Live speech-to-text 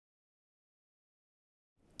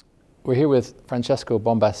We're here with Francesco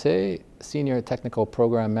Bombassei, Senior Technical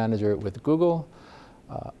Program Manager with Google.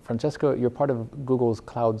 Francesco, you're part of Google's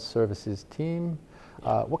Cloud Services team.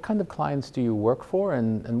 What kind of clients do you work for,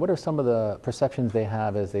 and what are some of the perceptions they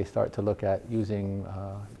have as they start to look at using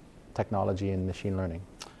technology and machine learning?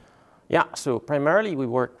 Yeah, so primarily we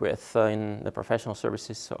work with, in the professional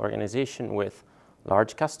services organization, with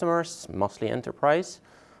large customers, mostly enterprise,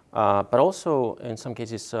 but also in some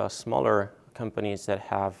cases smaller companies that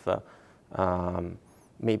have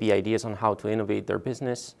maybe ideas on how to innovate their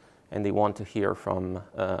business, and they want to hear from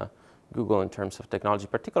Google in terms of technology,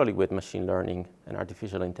 particularly with machine learning and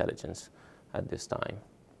artificial intelligence at this time.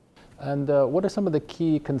 And what are some of the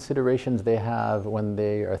key considerations they have when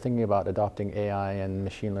they are thinking about adopting AI and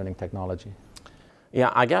machine learning technology?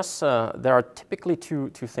 Yeah, I guess there are typically two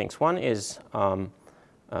things. One is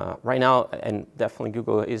right now, and definitely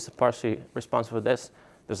Google is partially responsible for this,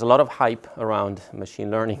 there's a lot of hype around machine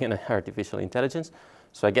learning and artificial intelligence.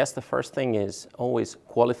 So I guess the first thing is always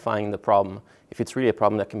qualifying the problem, if it's really a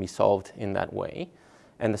problem that can be solved in that way.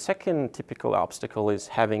 And the second typical obstacle is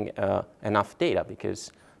having enough data,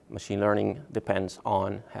 because machine learning depends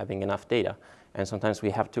on having enough data. And sometimes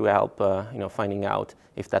we have to help finding out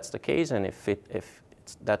if that's the case, and if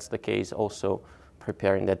that's the case, also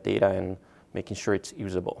preparing that data and making sure it's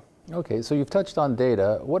usable. Okay, so you've touched on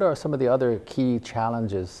data. What are some of the other key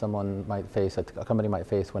challenges someone might face, a company might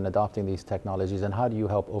face when adopting these technologies, and how do you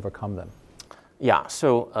help overcome them? Yeah,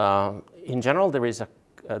 so in general, there is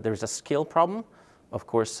a skill problem. Of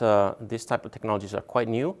course, these type of technologies are quite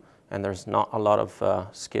new, and there's not a lot of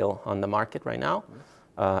skill on the market right now.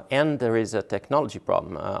 And there is a technology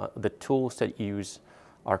problem. The tools that you use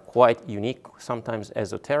are quite unique, sometimes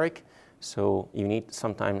esoteric, so you need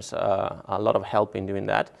sometimes a lot of help in doing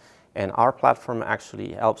that. And our platform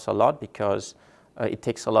actually helps a lot, because it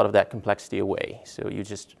takes a lot of that complexity away. So you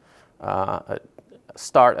just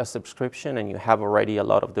start a subscription and you have already a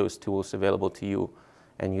lot of those tools available to you,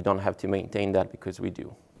 and you don't have to maintain that, because we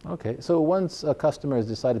do. Okay, so once a customer has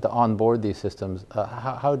decided to onboard these systems,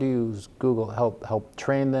 how do Google help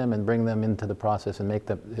train them and bring them into the process and make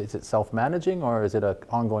them, is it self-managing, or is it an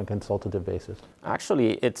ongoing consultative basis?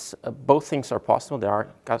 Actually, it's both things are possible. There are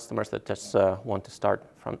customers that just want to start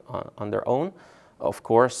on their own. Of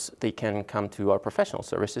course, they can come to our professional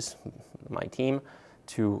services, my team,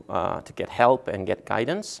 to get help and get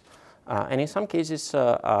guidance. And in some cases,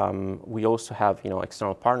 we also have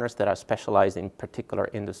external partners that are specialized in particular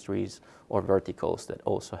industries or verticals that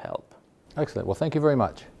also help. Excellent. Well, thank you very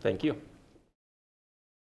much. Thank you.